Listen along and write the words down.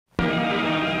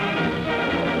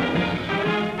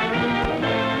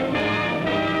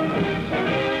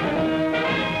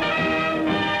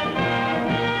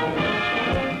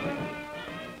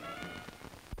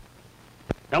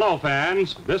Hello,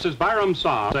 fans. This is Byram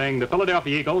Saw saying the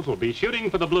Philadelphia Eagles will be shooting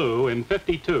for the blue in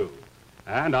 '52,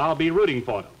 and I'll be rooting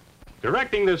for them.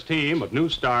 Directing this team of new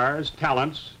stars,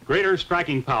 talents, greater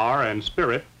striking power, and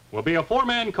spirit will be a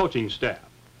four-man coaching staff.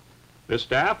 This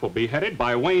staff will be headed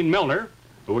by Wayne Milner,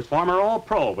 who was former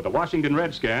All-Pro with the Washington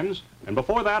Redskins, and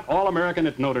before that, All-American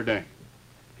at Notre Dame.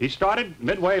 He started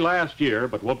midway last year,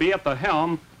 but will be at the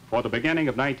helm for the beginning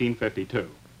of 1952.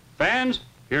 Fans,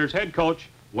 here's head coach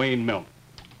Wayne Milner.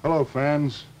 Hello,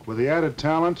 fans. With the added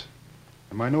talent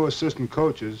and my new assistant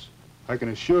coaches, I can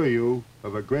assure you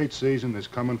of a great season this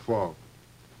coming fall.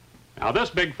 Now,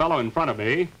 this big fellow in front of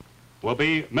me will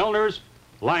be Milner's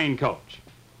line coach.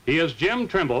 He is Jim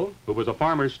Trimble, who was a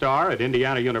former star at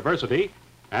Indiana University,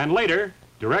 and later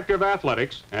director of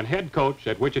athletics and head coach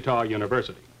at Wichita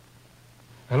University.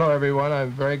 Hello, everyone.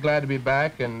 I'm very glad to be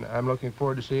back, and I'm looking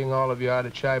forward to seeing all of you out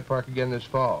at Shibe Park again this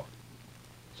fall.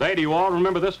 Say, do you all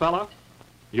remember this fella?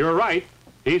 You're right.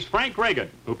 He's Frank Reagan,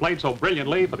 who played so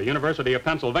brilliantly for the University of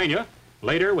Pennsylvania,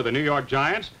 later with the New York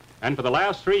Giants, and for the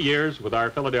last 3 years with our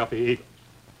Philadelphia Eagles.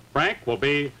 Frank will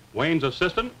be Wayne's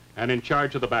assistant and in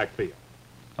charge of the backfield.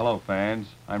 Hello, fans.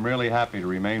 I'm really happy to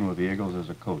remain with the Eagles as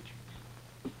a coach.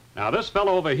 Now, this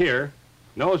fellow over here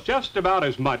knows just about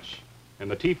as much in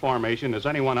the T formation as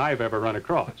anyone I've ever run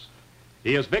across.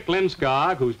 He is Vic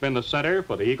Lindskog, who's been the center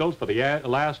for the Eagles for the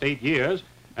last 8 years,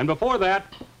 and before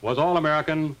that was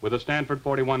All-American with the Stanford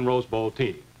 41 Rose Bowl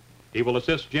team. He will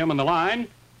assist Jim in the line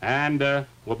and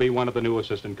will be one of the new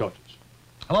assistant coaches.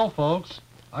 Hello, folks.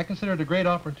 I consider it a great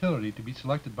opportunity to be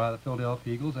selected by the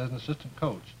Philadelphia Eagles as an assistant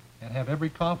coach and have every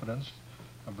confidence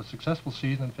of a successful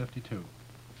season in '52.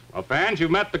 Well, fans,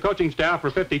 you've met the coaching staff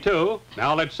for '52.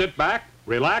 Now let's sit back,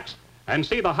 relax, and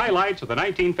see the highlights of the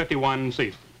 1951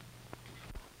 season.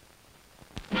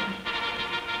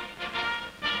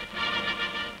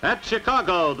 At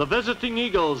Chicago, the visiting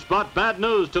Eagles brought bad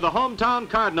news to the hometown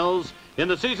Cardinals in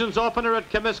the season's opener at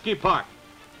Comiskey Park.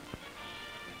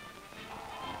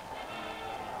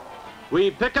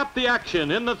 We pick up the action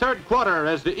in the third quarter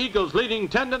as the Eagles, leading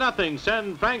 10-0,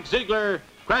 send Frank Ziegler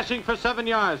crashing for 7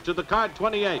 yards to the Card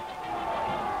 28.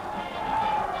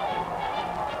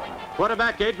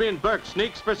 Quarterback Adrian Burke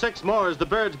sneaks for 6 more as the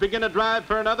Birds begin a drive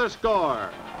for another score.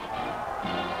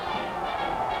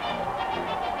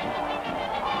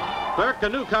 Burke, a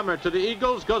newcomer to the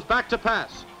Eagles, goes back to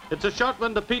pass. It's a short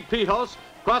one to Pete Pihos,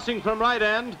 crossing from right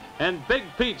end, and Big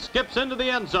Pete skips into the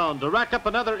end zone to rack up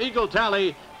another Eagle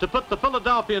tally to put the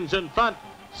Philadelphians in front,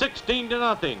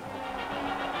 16-0.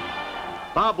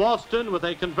 Bob Walston, with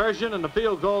a conversion and a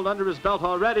field goal under his belt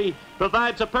already,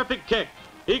 provides a perfect kick.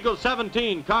 Eagles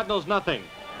 17, Cardinals nothing.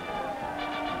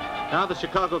 Now the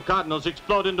Chicago Cardinals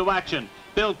explode into action.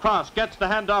 Bill Cross gets the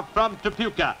handoff from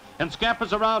Tripucka and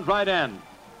scampers around right end.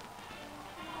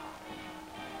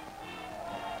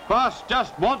 Cross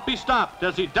just won't be stopped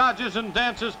as he dodges and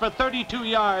dances for 32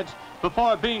 yards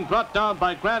before being brought down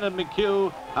by Grant and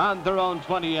McHugh on their own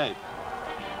 28.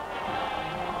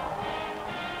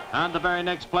 On the very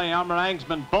next play, Elmer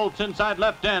Angsman bolts inside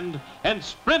left end and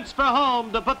sprints for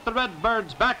home to put the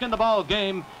Redbirds back in the ball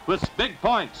game with big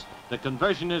points. The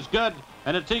conversion is good,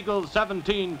 and it's Eagles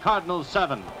 17, Cardinals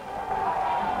 7.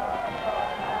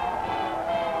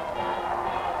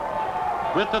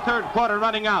 With the third quarter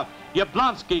running out,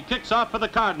 Yablonsky kicks off for the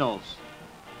Cardinals.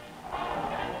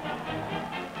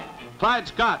 Clyde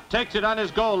Scott takes it on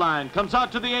his goal line, comes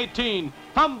out to the 18,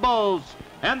 fumbles,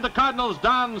 and the Cardinals'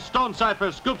 Don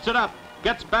Stonecipher scoops it up,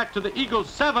 gets back to the Eagles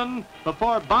 7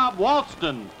 before Bob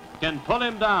Walston can pull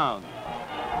him down.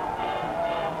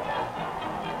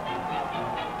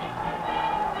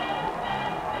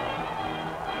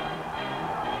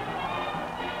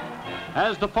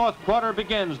 As the fourth quarter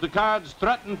begins, the Cards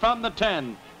threaten from the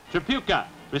 10. Tripucka,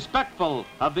 respectful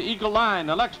of the Eagle line,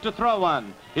 elects to throw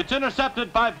one. It's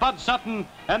intercepted by Bud Sutton,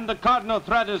 and the Cardinal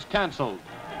threat is canceled.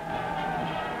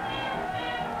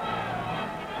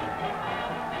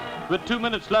 With 2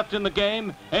 minutes left in the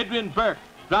game, Adrian Burke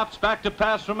drops back to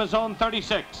pass from his own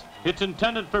 36. It's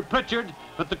intended for Pritchard,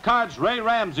 but the Cards' Ray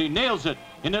Ramsey nails it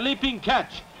in a leaping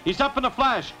catch. He's up in a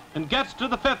flash and gets to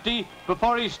the 50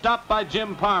 before he's stopped by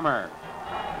Jim Palmer.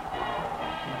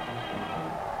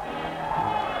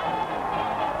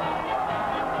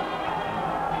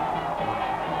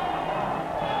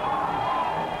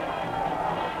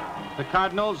 The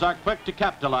Cardinals are quick to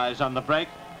capitalize on the break.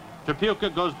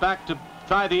 Tripucka goes back to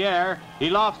try the air. He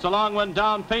lofts a long one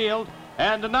downfield,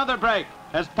 and another break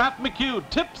as Pat McHugh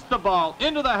tips the ball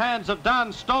into the hands of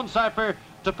Don Stonecipher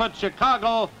to put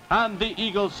Chicago on the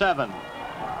Eagles 7.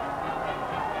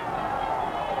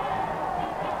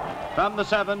 From the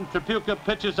 7, Tripucka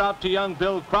pitches out to young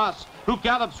Bill Cross, who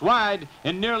gallops wide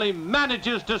and nearly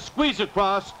manages to squeeze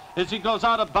across as he goes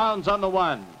out of bounds on the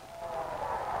 1.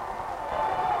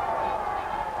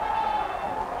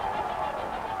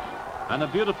 And a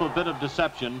beautiful bit of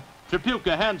deception.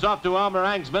 Tripucka hands off to Elmer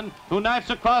Angsman, who knifes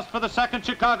across for the 2nd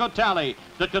Chicago tally.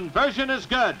 The conversion is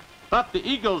good, but the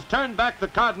Eagles turn back the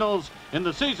Cardinals in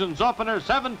the season's opener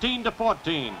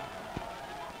 17-14.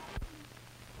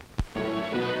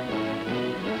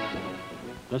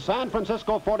 The San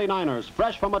Francisco 49ers,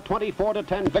 fresh from a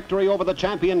 24-10 victory over the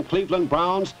champion Cleveland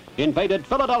Browns, invaded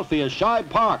Philadelphia's Shibe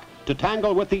Park to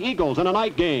tangle with the Eagles in a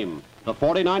night game. The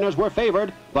 49ers were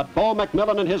favored, but Bo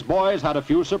McMillan and his boys had a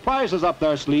few surprises up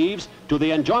their sleeves to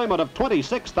the enjoyment of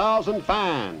 26,000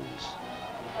 fans.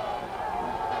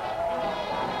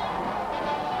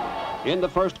 In the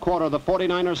first quarter, the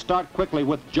 49ers start quickly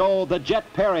with Joe the Jet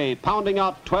Perry pounding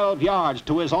out 12 yards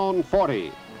to his own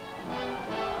 40.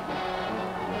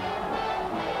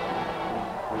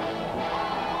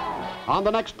 On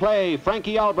the next play,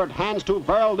 Frankie Albert hands to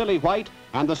Verl Lillywhite,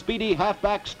 and the speedy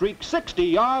halfback streaks 60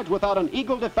 yards without an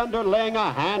Eagle defender laying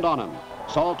a hand on him.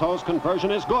 Salto's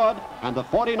conversion is good, and the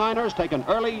 49ers take an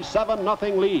early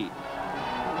 7-0 lead.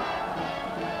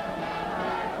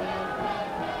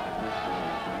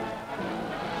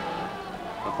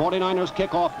 The 49ers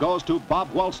kickoff goes to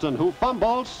Bob Wellston, who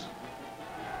fumbles,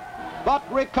 but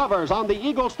recovers on the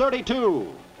Eagles'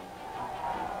 32.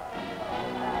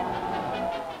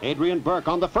 Adrian Burke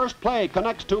on the first play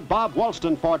connects to Bob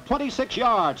Wellston for 26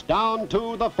 yards down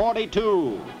to the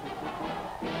 42.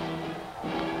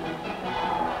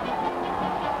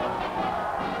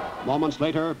 Moments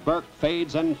later, Burke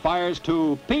fades and fires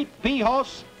to Pete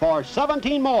Pihos for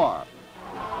 17 more.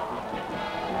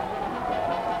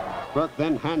 Burke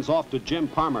then hands off to Jim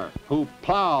Palmer, who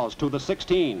plows to the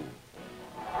 16.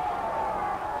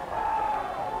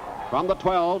 From the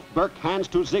 12, Burke hands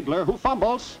to Ziegler, who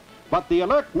fumbles, but the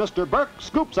alert Mr. Burke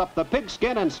scoops up the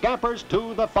pigskin and scampers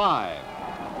to the 5.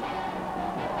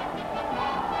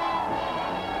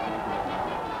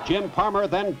 Jim Palmer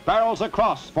then barrels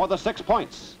across for the 6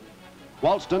 points.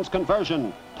 Wellston's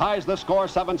conversion ties the score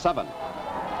 7-7.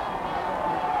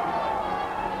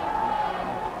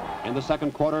 In the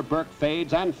second quarter, Burke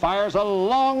fades and fires a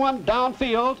long one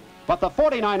downfield, but the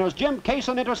 49ers' Jim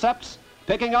Cason intercepts.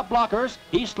 Picking up blockers,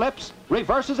 he slips,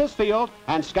 reverses his field,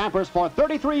 and scampers for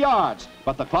 33 yards.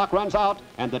 But the clock runs out,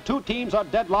 and the two teams are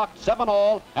deadlocked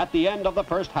 7-all at the end of the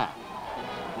first half.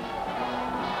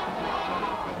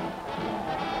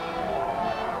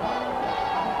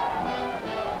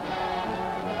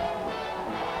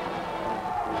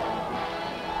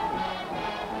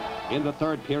 In the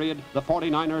third period, the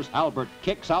 49ers' Albert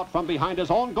kicks out from behind his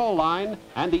own goal line,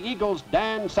 and the Eagles'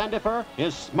 Dan Sandifer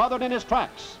is smothered in his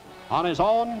tracks on his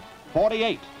own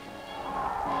 48.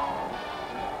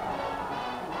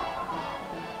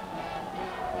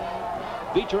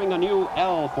 Featuring a new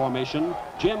L formation,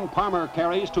 Jim Palmer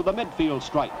carries to the midfield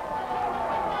stripe.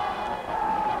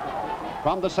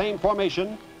 From the same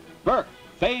formation, Burke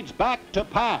fades back to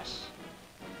pass.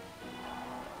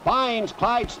 Finds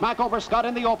Clyde Smackover Scott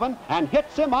in the open and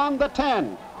hits him on the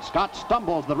 10. Scott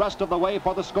stumbles the rest of the way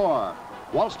for the score.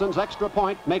 Wellston's extra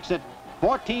point makes it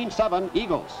 14-7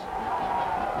 Eagles.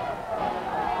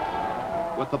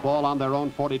 With the ball on their own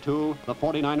 42, the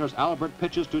 49ers' Albert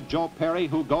pitches to Joe Perry,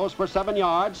 who goes for 7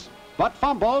 yards, but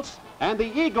fumbles, and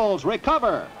the Eagles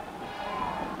recover.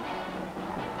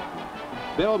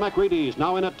 Bill McReady's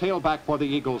now in at tailback for the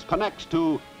Eagles, connects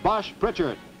to Bosh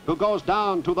Pritchard, who goes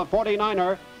down to the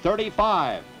 49er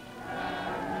 35.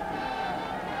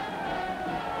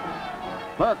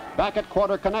 Burke back at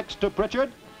quarter connects to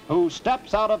Pritchard, who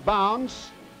steps out of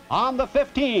bounds on the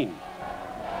 15.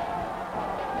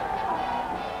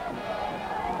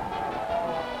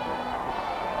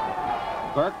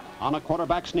 Burke on a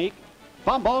quarterback sneak,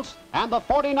 fumbles, and the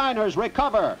 49ers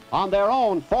recover on their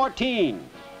own 14.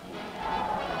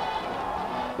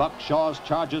 Buck Shaw's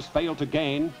charges fail to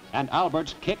gain, and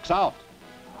Alberts kicks out.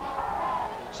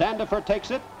 Sandifer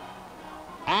takes it,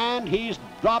 and he's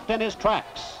dropped in his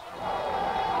tracks.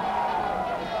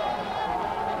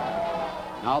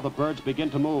 Now the birds begin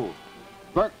to move.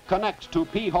 Burke connects to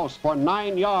Pihos for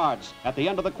 9 yards at the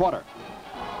end of the quarter.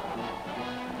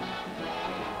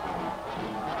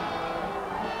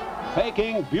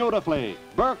 Faking beautifully,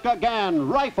 Burke again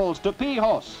rifles to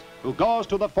Pihos, who goes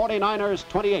to the 49ers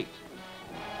 28.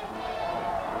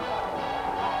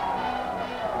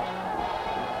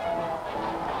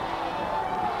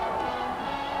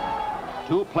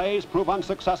 Two plays prove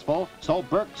unsuccessful, so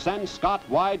Burke sends Scott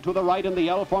wide to the right in the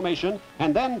L formation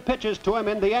and then pitches to him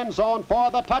in the end zone for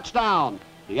the touchdown.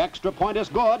 The extra point is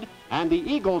good, and the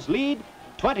Eagles lead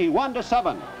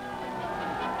 21-7.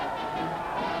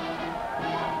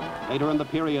 Later in the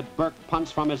period, Burke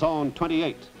punts from his own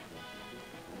 28.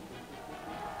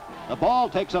 The ball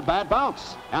takes a bad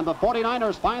bounce, and the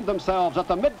 49ers find themselves at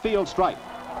the midfield stripe.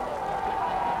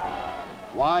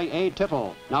 Y.A.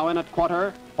 Tittle, now in at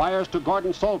quarter, fires to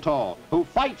Gordon Solto, who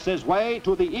fights his way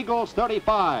to the Eagles'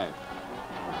 35.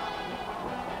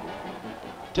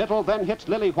 Tittle then hits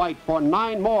Lillywhite for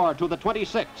 9 more to the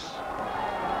 26.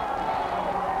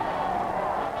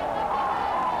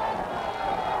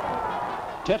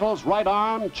 Tittle's right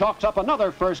arm chalks up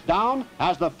another first down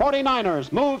as the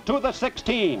 49ers move to the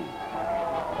 16.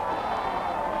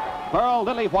 Burl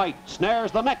Lillywhite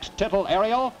snares the next Tittle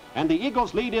aerial, and the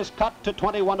Eagles' lead is cut to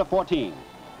 21-14.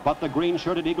 But the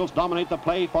green-shirted Eagles dominate the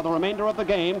play for the remainder of the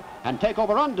game and take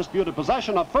over undisputed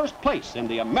possession of first place in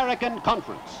the American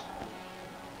Conference.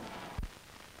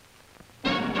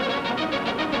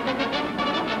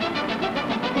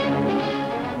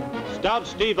 Stout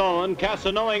Steve Owen casts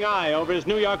a knowing eye over his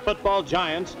New York football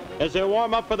Giants as they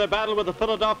warm up for their battle with the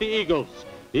Philadelphia Eagles.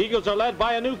 The Eagles are led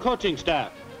by a new coaching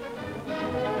staff.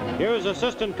 Here is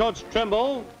assistant coach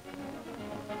Trimble.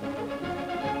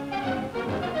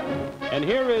 And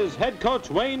here is head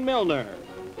coach Wayne Milner.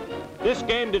 This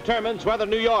game determines whether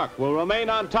New York will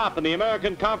remain on top in the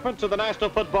American Conference of the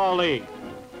National Football League.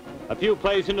 A few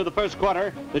plays into the first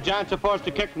quarter, the Giants are forced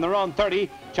to kick from their own 30.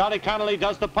 Charlie Connolly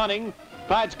does the punting.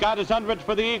 Clyde Scott is under it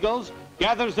for the Eagles,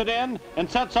 gathers it in, and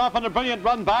sets off on a brilliant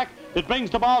run back that brings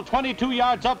the ball 22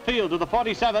 yards upfield to the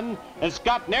 47 as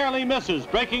Scott narrowly misses,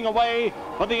 breaking away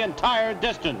for the entire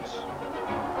distance.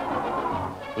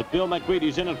 With Bill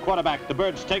McGreedy's in at quarterback, the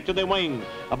Birds take to the wing.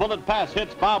 A bullet pass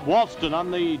hits Bob Walston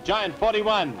on the Giant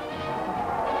 41.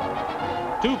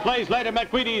 2 plays later,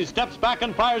 McGreedy steps back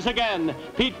and fires again.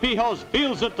 Pete Pihos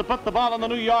fields it to put the ball on the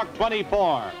New York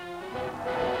 24.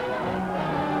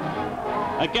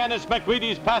 Again, it's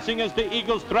McGreedy's passing as the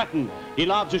Eagles threaten. He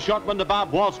lobs a short one to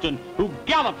Bob Walston, who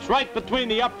gallops right between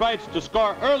the uprights to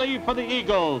score early for the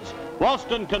Eagles.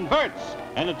 Walston converts,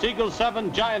 and it's Eagles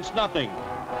 7, Giants nothing.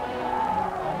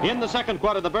 In the second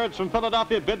quarter, the Birds from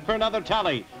Philadelphia bid for another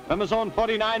tally. From his own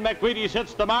 49, McGreedy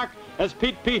hits the mark as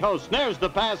Pete Pihos snares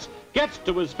the pass, gets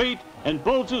to his feet, and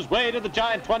bulls his way to the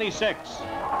Giant 26.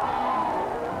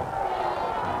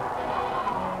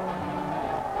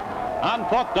 On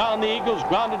 4th down, the Eagles,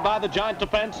 grounded by the Giant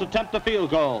defense, attempt a field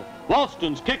goal.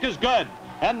 Walston's kick is good,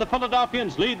 and the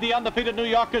Philadelphians lead the undefeated New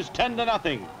Yorkers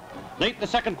 10-0. Late in the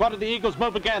second quarter, the Eagles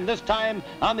move again, this time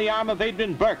on the arm of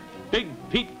Adrian Burke. Big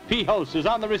Pete Pihos is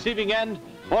on the receiving end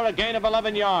for a gain of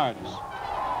 11 yards.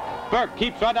 Burke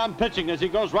keeps right on pitching as he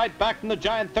goes right back from the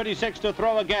Giant 36 to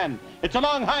throw again. It's a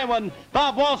long high one.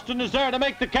 Bob Walston is there to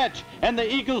make the catch, and the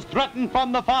Eagles threaten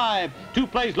from the 5. 2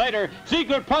 plays later,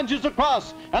 Ziegler plunges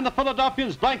across, and the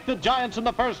Philadelphians blank the Giants in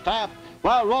the first half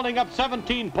while rolling up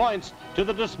 17 points to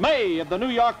the dismay of the New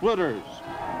York Rooters.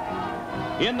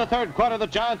 In the third quarter, the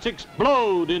Giants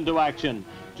explode into action.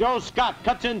 Joe Scott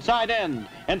cuts inside end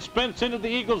and sprints into the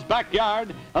Eagles'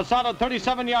 backyard a solid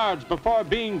 37 yards before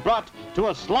being brought to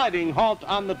a sliding halt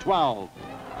on the 12.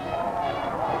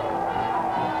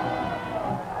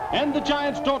 And the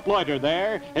Giants don't loiter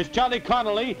there as Charlie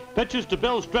Connolly pitches to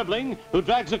Bill Stribling, who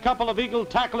drags a couple of Eagle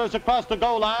tacklers across the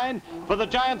goal line for the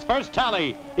Giants' first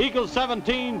tally. Eagles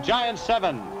 17, Giants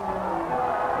 7.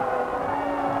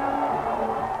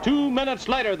 2 minutes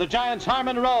later, the Giants'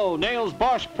 Harmon Rowe nails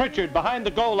Bosch Pritchard behind the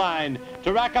goal line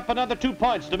to rack up another 2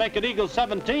 points to make it Eagles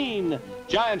 17,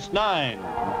 Giants 9.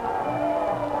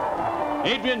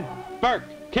 Adrian Burke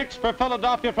kicks for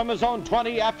Philadelphia from his own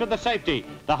 20 after the safety.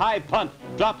 The high punt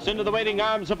drops into the waiting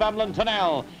arms of Emlyn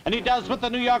Tunnell, and he does what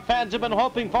the New York fans have been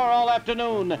hoping for all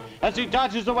afternoon as he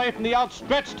dodges away from the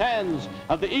outstretched hands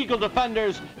of the Eagle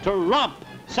defenders to romp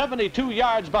 72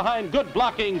 yards behind good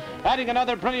blocking, adding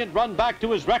another brilliant run back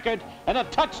to his record and a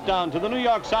touchdown to the New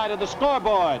York side of the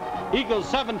scoreboard. Eagles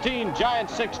 17,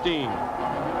 Giants 16.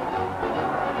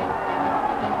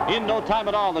 In no time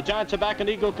at all, the Giants are back in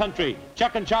Eagle country.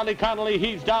 Chuck and Charlie Connolly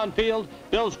heaves downfield.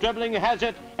 Bill Stribling has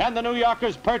it, and the New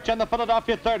Yorkers perch on the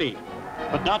Philadelphia 30.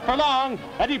 But not for long.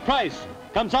 Eddie Price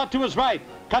comes out to his right,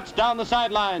 cuts down the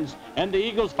sidelines, and the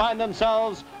Eagles find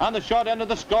themselves on the short end of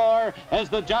the score as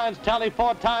the Giants tally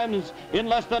 4 times in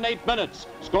less than 8 minutes.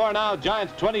 Score now,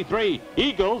 Giants 23,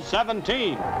 Eagles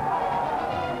 17.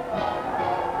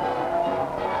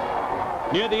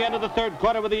 Near the end of the third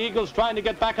quarter, with the Eagles trying to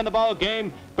get back in the ball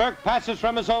game, Burke passes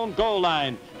from his own goal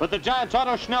line, but the Giants'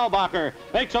 Otto Schnellbacher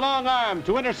makes a long arm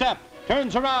to intercept,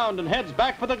 turns around and heads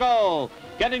back for the goal,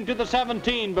 getting to the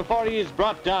 17 before he is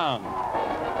brought down.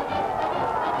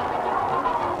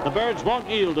 The Birds won't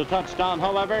yield a touchdown,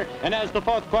 however, and as the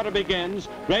fourth quarter begins,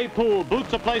 Ray Poole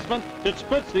boots a placement that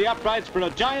splits the uprights for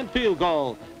a giant field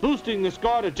goal, boosting the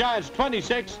score to Giants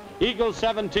 26, Eagles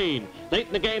 17. Late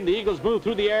in the game, the Eagles move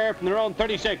through the air from their own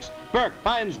 36. Burke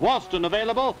finds Walston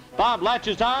available. Bob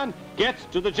latches on, gets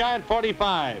to the Giant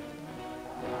 45.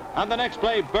 On the next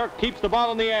play, Burke keeps the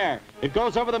ball in the air. It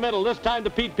goes over the middle, this time to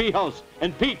Pete Pihos,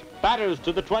 and Pete batters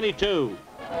to the 22.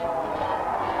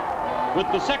 With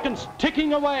the seconds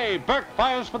ticking away, Burke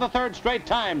fires for the third straight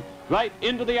time, right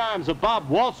into the arms of Bob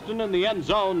Walston in the end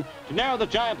zone to narrow the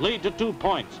Giant lead to 2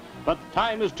 points. But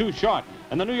time is too short,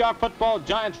 and the New York Football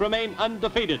Giants remain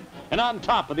undefeated and on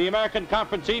top of the American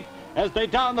Conference East as they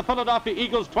down the Philadelphia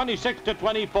Eagles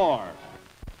 26-24.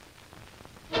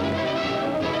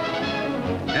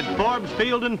 At Forbes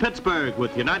Field in Pittsburgh,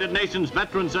 with United Nations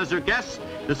veterans as their guests,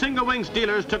 the single-wing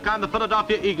Steelers took on the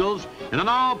Philadelphia Eagles in an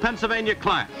all-Pennsylvania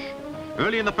clash.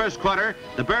 Early in the first quarter,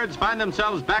 the Birds find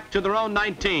themselves back to their own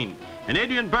 19, and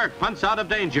Adrian Burke punts out of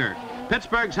danger.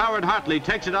 Pittsburgh's Howard Hartley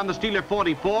takes it on the Steeler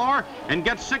 44 and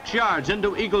gets 6 yards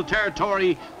into Eagle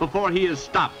territory before he is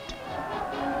stopped.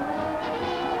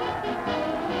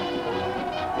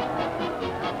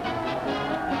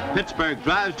 Pittsburgh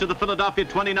drives to the Philadelphia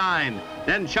 29.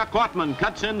 Then Chuck Ortman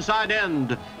cuts inside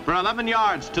end for 11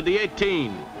 yards to the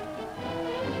 18.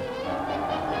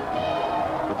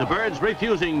 With the Birds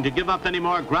refusing to give up any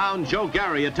more ground, Joe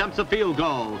Gary attempts a field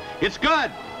goal. It's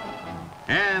good!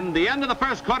 And the end of the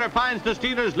first quarter finds the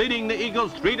Steelers leading the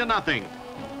Eagles 3-0.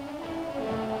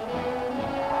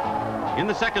 In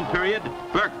the second period,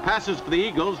 Burke passes for the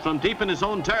Eagles from deep in his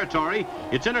own territory.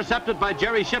 It's intercepted by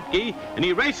Jerry Shipke, and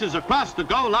he races across the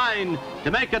goal line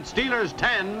to make it Steelers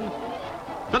 10,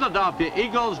 Philadelphia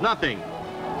Eagles 0.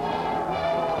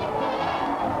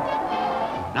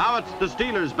 Now it's the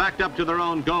Steelers backed up to their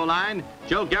own goal line.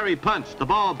 Joe Gary punts. The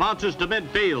ball bounces to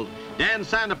midfield. Dan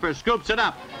Sandifer scoops it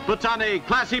up, puts on a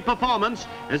classy performance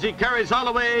as he carries all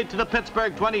the way to the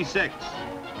Pittsburgh 26.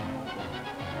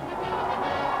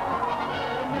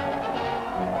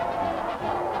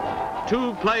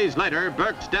 Two plays later,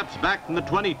 Burke steps back from the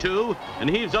 22 and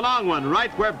heaves a long one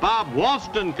right where Bob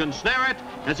Walston can snare it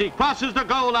as he crosses the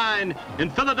goal line,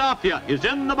 and Philadelphia is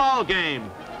in the ball game.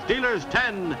 Steelers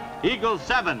 10, Eagles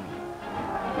 7.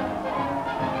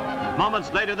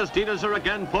 Moments later, the Steelers are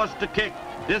again forced to kick.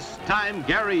 This time,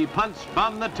 Gary punts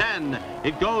from the 10.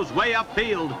 It goes way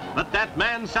upfield, but that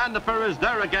man Sandifer is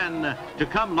there again to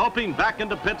come loping back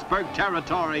into Pittsburgh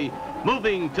territory,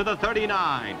 moving to the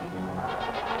 39.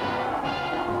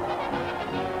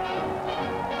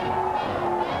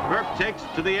 Burke takes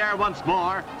to the air once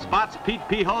more, spots Pete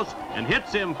Pihos, and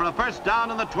hits him for a first down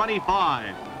on the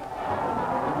 25.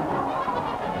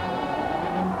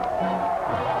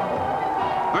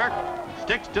 Burke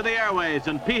sticks to the airways,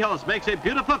 and Pihos makes a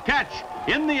beautiful catch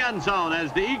in the end zone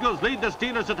as the Eagles lead the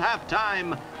Steelers at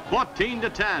halftime,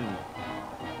 14-10.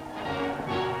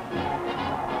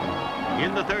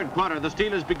 In the third quarter, the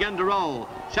Steelers begin to roll.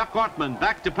 Chuck Ortman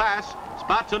back to pass,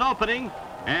 spots an opening,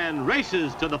 and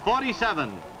races to the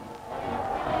 47.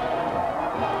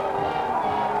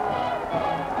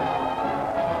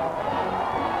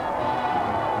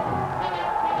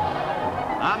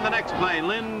 On the next play,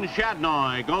 Lynn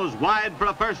Shadnoy goes wide for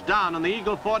a first down on the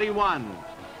Eagle 41.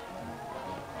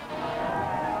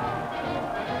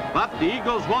 But the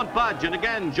Eagles won't budge, and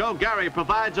again, Joe Gary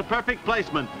provides a perfect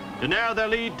placement to narrow their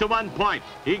lead to 1 point.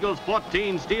 Eagles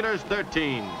 14, Steelers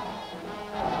 13.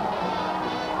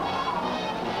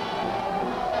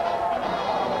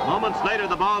 Moments later,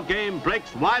 the ball game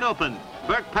breaks wide open.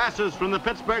 Burke passes from the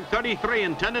Pittsburgh 33,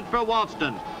 intended for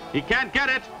Walston. He can't get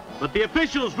it, but the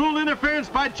officials rule interference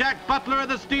by Jack Butler of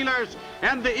the Steelers,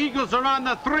 and the Eagles are on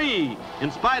the 3,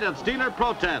 in spite of Steeler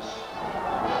protests.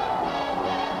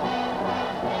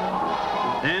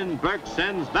 Then Burke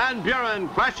sends Van Buren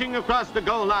crashing across the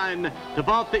goal line to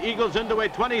vault the Eagles into a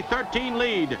 20-13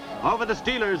 lead over the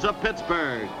Steelers of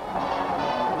Pittsburgh.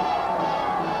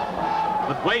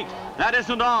 But wait, that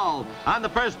isn't all. On the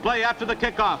first play after the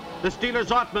kickoff, the Steelers'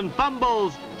 Ortman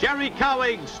fumbles. Jerry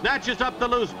Cowig snatches up the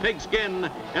loose pigskin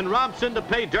and romps in to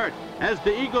pay dirt as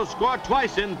the Eagles score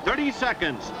twice in 30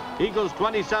 seconds. Eagles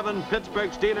 27,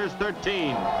 Pittsburgh Steelers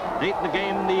 13. Late in the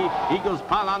game, the Eagles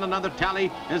pile on another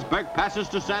tally as Burke passes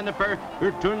to Sandifer,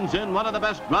 who turns in one of the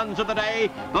best runs of the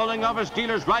day, bowling over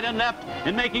Steelers right and left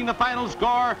and making the final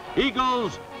score,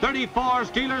 Eagles 34,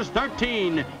 Steelers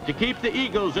 13, to keep the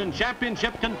Eagles in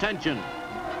championship contention.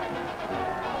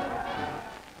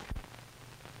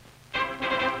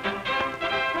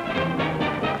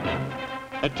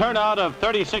 A turnout of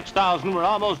 36,000 were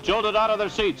almost jolted out of their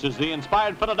seats as the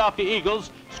inspired Philadelphia Eagles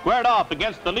squared off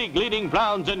against the league-leading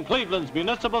Browns in Cleveland's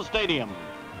Municipal Stadium.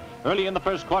 Early in the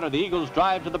first quarter, the Eagles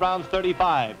drive to the Browns'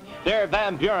 35. There,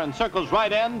 Van Buren circles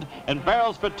right end and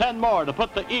barrels for 10 more to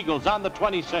put the Eagles on the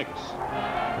 26.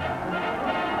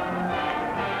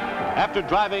 After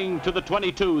driving to the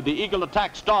 22, the Eagle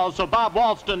attack stalls, so Bob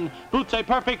Walston boots a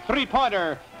perfect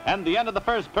three-pointer, and the end of the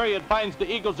first period finds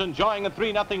the Eagles enjoying a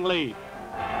 3-0 lead.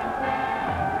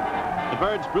 The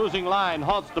Birds' bruising line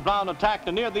halts the Brown attack,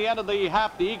 and near the end of the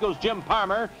half, the Eagles' Jim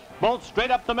Palmer bolts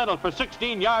straight up the middle for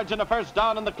 16 yards and a first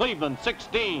down in the Cleveland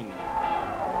 16.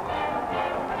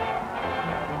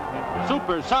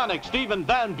 Supersonic Stephen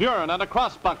Van Buren on a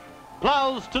crossbuck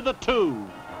plows to the 2.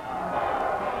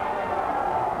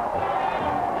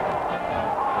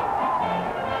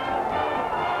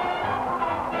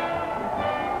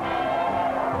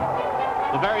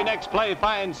 The very next play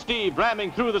finds Steve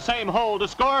ramming through the same hole to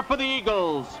score for the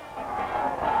Eagles.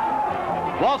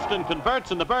 Walston converts,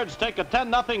 and the Birds take a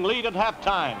 10-0 lead at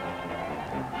halftime.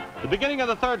 The beginning of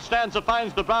the third stanza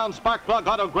finds the Brown spark plug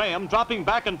Otto Graham dropping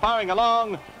back and firing a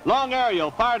long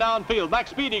aerial far downfield.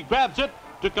 Max Beatty grabs it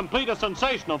to complete a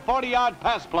sensational 40-yard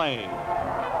pass play.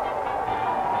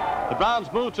 The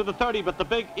Browns move to the 30, but the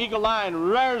big Eagle line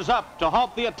rears up to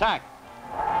halt the attack.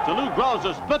 So Lou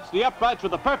Groza splits the uprights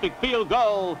with a perfect field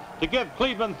goal to give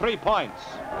Cleveland 3 points.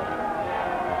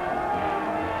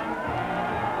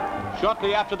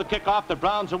 Shortly after the kickoff, the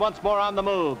Browns are once more on the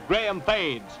move. Graham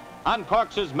fades,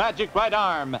 uncorks his magic right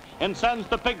arm, and sends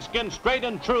the pigskin straight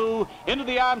and true into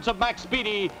the arms of Max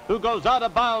Beatty, who goes out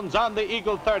of bounds on the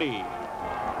Eagle 30.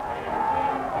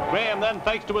 Graham then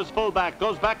fakes to his fullback,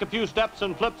 goes back a few steps,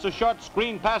 and flips a short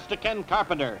screen pass to Ken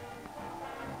Carpenter.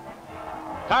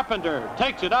 Carpenter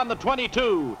takes it on the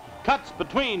 22, cuts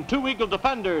between 2 Eagle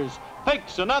defenders,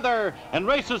 fakes another, and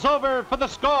races over for the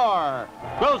score.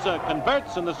 Groza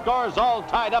converts, and the score is all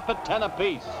tied up at 10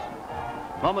 apiece.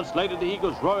 Moments later, the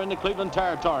Eagles roar into Cleveland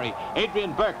territory.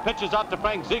 Adrian Burke pitches out to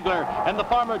Frank Ziegler, and the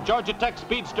former Georgia Tech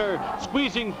speedster,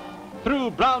 squeezing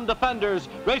through Brown defenders,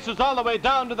 races all the way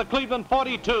down to the Cleveland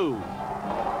 42.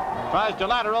 Tries to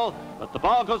lateral, but the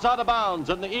ball goes out of bounds,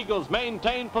 and the Eagles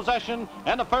maintain possession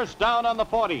and a first down on the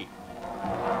 40.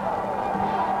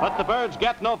 But the Birds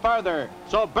get no farther,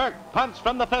 so Burke punts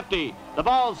from the 50. The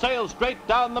ball sails straight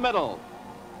down the middle.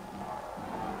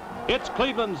 It's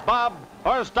Cleveland's Bob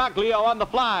Orstaglio on the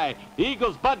fly. The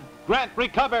Eagles' Bud Grant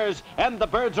recovers, and the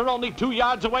Birds are only 2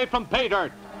 yards away from pay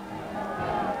dirt.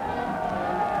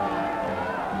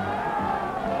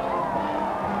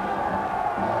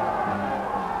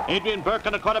 Adrian Burke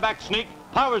on a quarterback sneak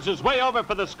powers his way over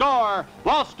for the score.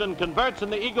 Walston converts,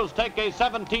 and the Eagles take a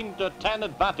 17-10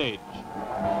 advantage.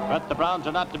 But the Browns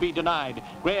are not to be denied.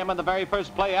 Graham on the very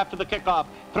first play after the kickoff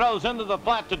throws into the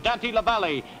flat to Dante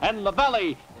Lavelli, and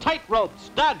Lavelli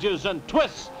tightropes, dodges, and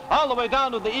twists all the way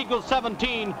down to the Eagles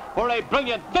 17 for a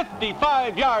brilliant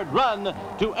 55-yard run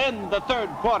to end the third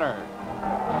quarter.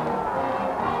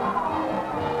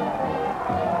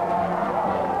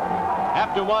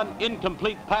 After one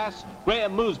incomplete pass,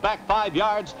 Graham moves back 5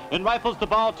 yards and rifles the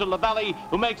ball to Lavelli,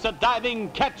 who makes a diving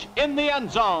catch in the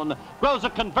end zone.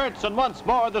 Groza converts, and once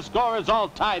more the score is all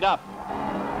tied up.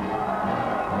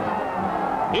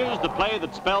 Here's the play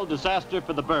that spelled disaster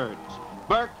for the Birds.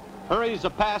 Burke hurries a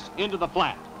pass into the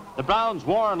flat. The Browns'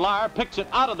 Warren Lahr picks it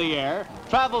out of the air,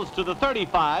 travels to the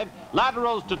 35,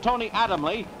 laterals to Tony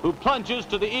Adamley, who plunges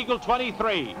to the Eagle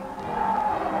 23.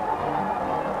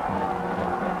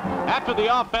 After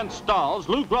the offense stalls,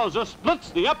 Lou Groza splits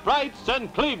the uprights,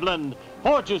 and Cleveland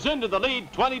forges into the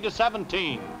lead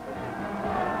 20-17.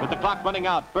 With the clock running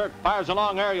out, Burke fires a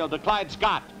long aerial to Clyde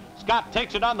Scott. Scott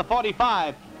takes it on the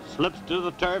 45, slips to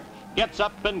the turf, gets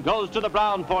up, and goes to the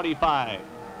Brown 45.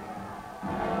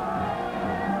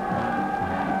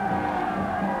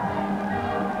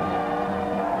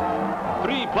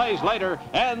 Three plays later,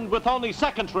 and with only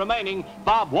seconds remaining,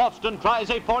 Bob Walston tries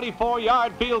a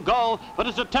 44-yard field goal, but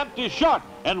his attempt is short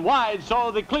and wide,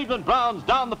 so the Cleveland Browns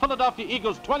down the Philadelphia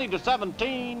Eagles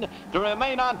 20-17 to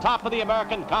remain on top of the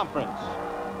American Conference.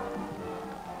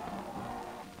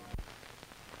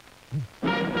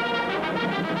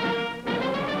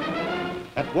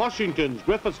 At Washington's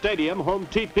Griffith Stadium, home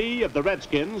TP of the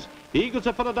Redskins, the Eagles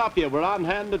of Philadelphia were on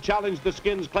hand to challenge the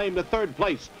Skins' claim to third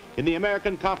place in the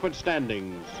American Conference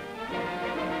standings.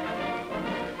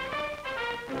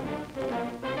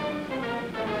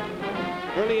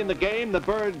 Early in the game, the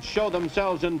Birds show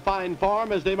themselves in fine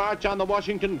form as they march on the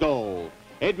Washington goal.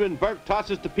 Adrian Burke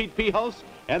tosses to Pete Pihos,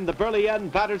 and the burly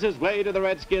end batters his way to the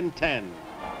Redskin 10.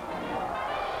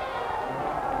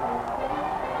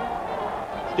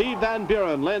 Steve Van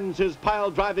Buren lends his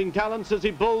pile-driving talents as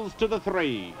he bulls to the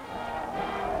 3.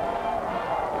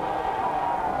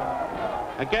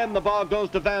 Again, the ball goes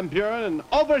to Van Buren, and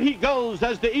over he goes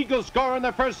as the Eagles score in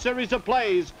their first series of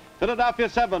plays. Philadelphia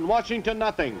 7, Washington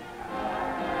nothing.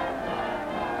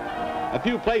 A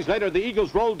few plays later, the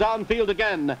Eagles roll downfield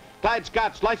again. Clyde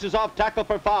Scott slices off tackle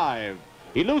for 5.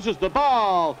 He loses the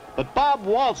ball, but Bob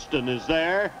Walston is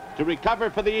there to recover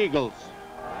for the Eagles.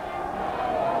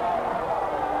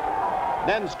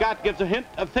 Then Scott gives a hint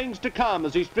of things to come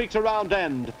as he streaks around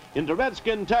end into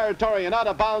Redskin territory and out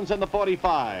of bounds in the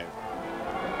 45.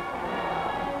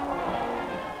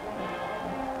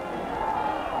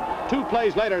 Two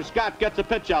plays later, Scott gets a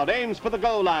pitch out, aims for the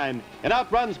goal line, and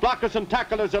outruns blockers and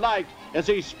tacklers alike as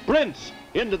he sprints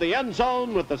into the end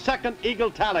zone with the second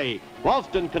Eagle tally.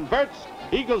 Walston converts,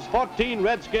 Eagles 14,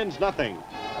 Redskins nothing.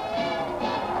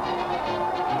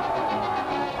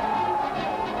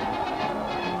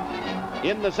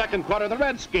 In the second quarter, the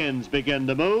Redskins begin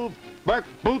to move. Burke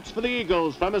boots for the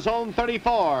Eagles from his own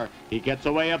 34. He gets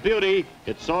away a beauty.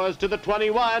 It soars to the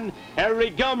 21. Harry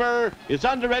Gilmer is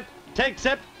under it, takes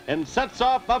it, and sets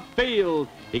off upfield.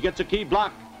 He gets a key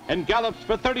block and gallops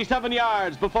for 37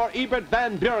 yards before Ebert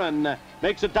Van Buren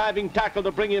makes a diving tackle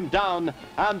to bring him down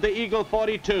on the Eagle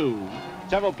 42.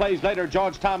 Several plays later,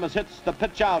 George Thomas hits the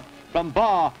pitch out from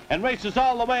Baugh and races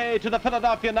all the way to the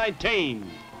Philadelphia 19.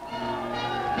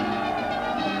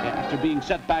 After being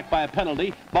set back by a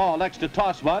penalty, Baugh elects to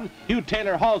toss one. Hugh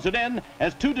Taylor hauls it in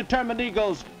as two determined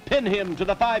Eagles pin him to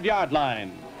the 5-yard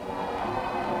line.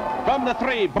 From the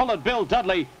 3, Bullet Bill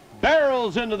Dudley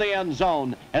barrels into the end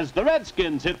zone as the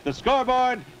Redskins hit the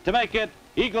scoreboard to make it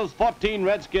Eagles 14,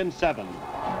 Redskins 7.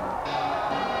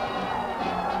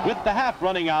 With the half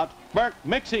running out, Burke,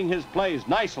 mixing his plays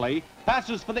nicely,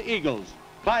 passes for the Eagles.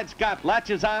 Clyde Scott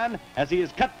latches on as he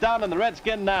is cut down in the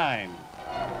Redskin 9.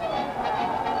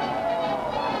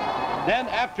 Then,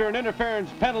 after an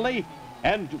interference penalty,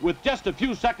 and with just a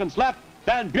few seconds left,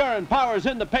 Van Buren powers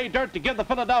in the pay dirt to give the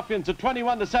Philadelphians a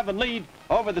 21-7 lead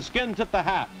over the Skins at the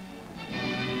half.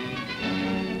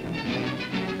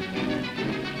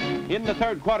 In the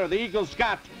third quarter, the Eagles'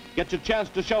 Scott gets a chance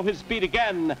to show his speed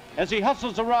again as he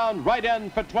hustles around right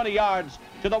end for 20 yards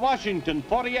to the Washington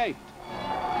 48.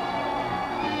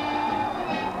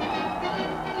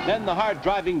 Then the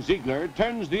hard-driving Ziegler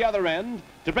turns the other end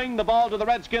to bring the ball to the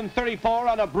Redskin 34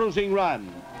 on a bruising run.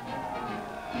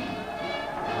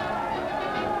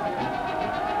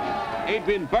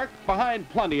 Adrian Burke, behind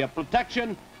plenty of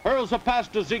protection, hurls a pass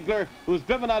to Ziegler, who's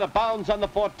driven out of bounds on the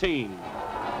 14.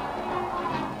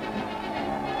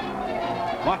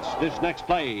 Watch this next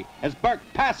play as Burke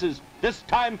passes, this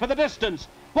time for the distance.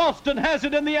 Walston has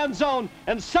it in the end zone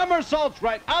and somersaults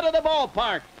right out of the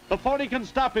ballpark before he can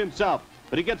stop himself.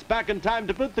 But he gets back in time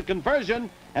to boot the conversion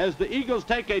as the Eagles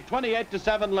take a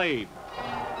 28-7 lead.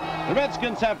 The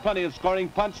Redskins have plenty of scoring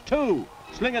punch, too.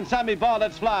 Slinging Sammy Baugh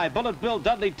lets fly. Bullet Bill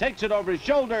Dudley takes it over his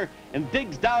shoulder and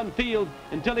digs downfield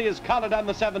until he is collared on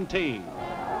the 17.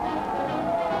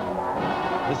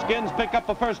 The Skins pick up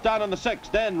a first down on the 6.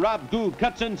 Then Rob Gould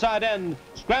cuts inside end,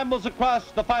 scrambles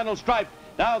across the final stripe.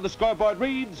 Now the scoreboard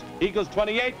reads, Eagles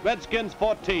 28, Redskins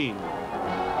 14.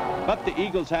 But the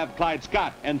Eagles have Clyde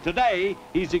Scott, and today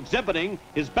he's exhibiting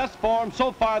his best form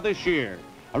so far this year.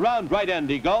 Around right end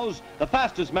he goes, the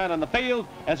fastest man on the field,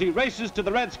 as he races to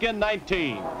the Redskin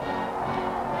 19.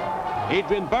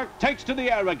 Adrian Burke takes to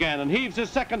the air again and heaves his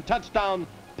second touchdown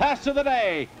pass of the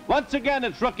day. Once again,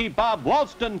 it's rookie Bob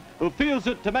Walston who fields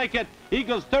it to make it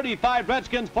Eagles 35,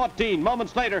 Redskins 14.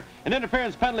 Moments later, an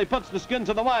interference penalty puts the Skins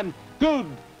on the 1. Good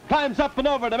climbs up and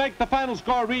over to make the final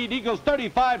score read Eagles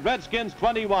 35, Redskins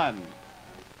 21.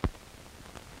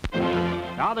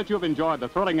 Now that you've enjoyed the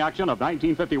thrilling action of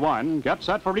 1951, get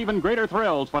set for even greater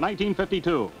thrills for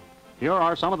 1952. Here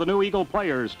are some of the new Eagle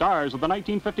players, stars of the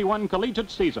 1951 collegiate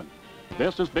season.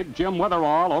 This is Big Jim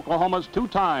Weatherall, Oklahoma's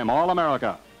two-time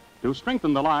All-America. To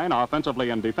strengthen the line offensively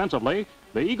and defensively,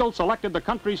 the Eagles selected the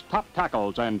country's top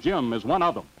tackles, and Jim is one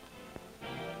of them.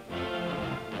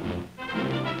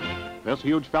 This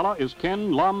huge fella is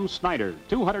Ken Lum Snyder,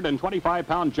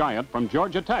 225-pound giant from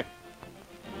Georgia Tech.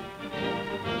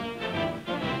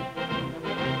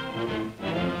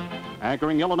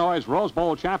 Anchoring Illinois' Rose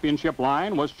Bowl championship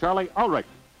line was Charlie Ulrich.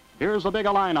 Here's the big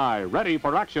Illini, ready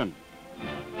for action.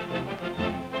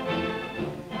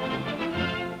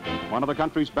 One of the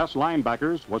country's best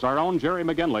linebackers was our own Jerry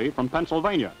McGinley from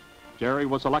Pennsylvania. Jerry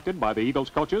was selected by the Eagles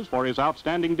coaches for his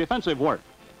outstanding defensive work.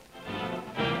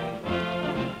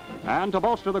 And to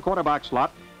bolster the quarterback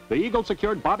slot, the Eagles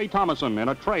secured Bobby Thomason in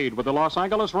a trade with the Los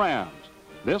Angeles Rams.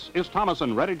 This is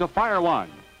Thomason ready to fire one.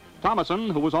 Thomason,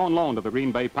 who was on loan to the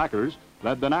Green Bay Packers,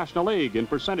 led the National League in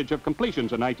percentage of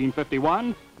completions in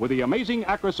 1951 with the amazing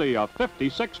accuracy of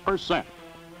 56%.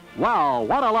 Wow,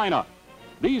 what a lineup!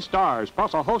 These stars,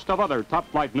 plus a host of other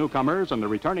top-flight newcomers and the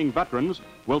returning veterans,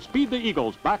 will speed the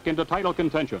Eagles back into title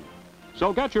contention.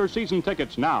 So get your season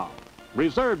tickets now.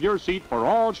 Reserve your seat for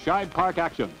all Shibe Park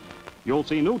action. You'll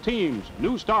see new teams,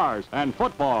 new stars, and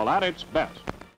football at its best.